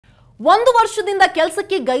ಒಂದು ವರ್ಷದಿಂದ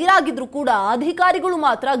ಕೆಲಸಕ್ಕೆ ಗೈರಾಗಿದ್ರು ಕೂಡ ಅಧಿಕಾರಿಗಳು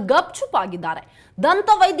ಮಾತ್ರ ಗಪ್ಚುಪ್ ಆಗಿದ್ದಾರೆ. ದಂತ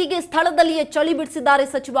ವೈದ್ಯಗೆ ಸ್ಥಳದಲ್ಲಿಯೇ ಚಳಿ ಬಿಡಿಸಿದ್ದಾರೆ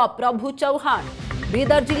ಸಚಿವ ಪ್ರಭು ಚೌಹಾಣ್.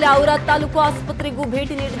 ಬೀದರ್ ಜಿಲ್ಲೆ ಔರಾದ್ ತಾಲೂಕು ಆಸ್ಪತ್ರೆಗೂ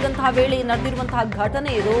ಭೇಟಿ ನೀಡಿದಂತಹ ವೇಳೆ ನಡೆದಿರುವಂತಹ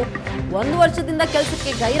ಘಟನೆ ಇದು. ಒಂದು ವರ್ಷದಿಂದ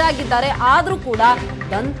ಕೆಲಸಕ್ಕೆ ಗೈರಾಗಿದ್ದಾರೆ, ಆದರೂ ಕೂಡ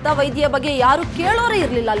ದಂತ ವೈದ್ಯ ಬಗ್ಗೆ ಯಾರು ಕೇಳೋರೇ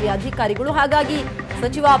ಇರಲಿಲ್ಲ ಅಲ್ಲಿ ಅಧಿಕಾರಿಗಳು. ಹಾಗಾಗಿ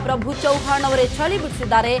ಸಚಿವ ಪ್ರಭು ಚೌಹಾಣ್ ಅವರೇ ಚಳಿ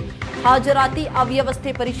ಬಿಡಿಸಿದ್ದಾರೆ. ಹಾಜರಾತಿ ಅವ್ಯವಸ್ಥೆ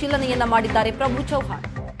ಪರಿಶೀಲನೆಯನ್ನ ಮಾಡಿದ್ದಾರೆ ಪ್ರಭು ಚೌಹಾಣ್.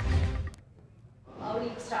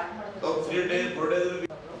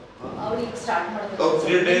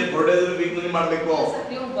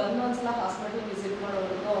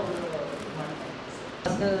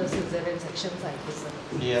 ಸೆಕ್ಷನ್ಸ್ ಆಯ್ತು ಸರ್.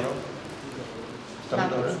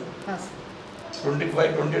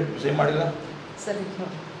 25-28 ಸೇಮ್ ಮಾಡಿಲ್ಲ ಸರ್.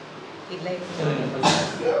 ಇಲ್ಲ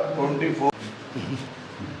 24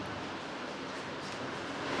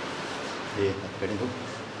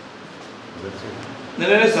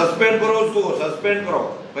 नहीं सस्पेंड करो उसको, सस्पेंड करो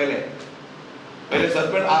पहले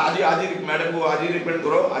सस्पेंड आज ही मैडम को आज ही रिपेंड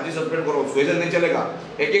करो, आज ही सस्पेंड करो उसको, ऐसा नहीं चलेगा.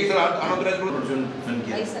 एक साल अनऑथराइज्ड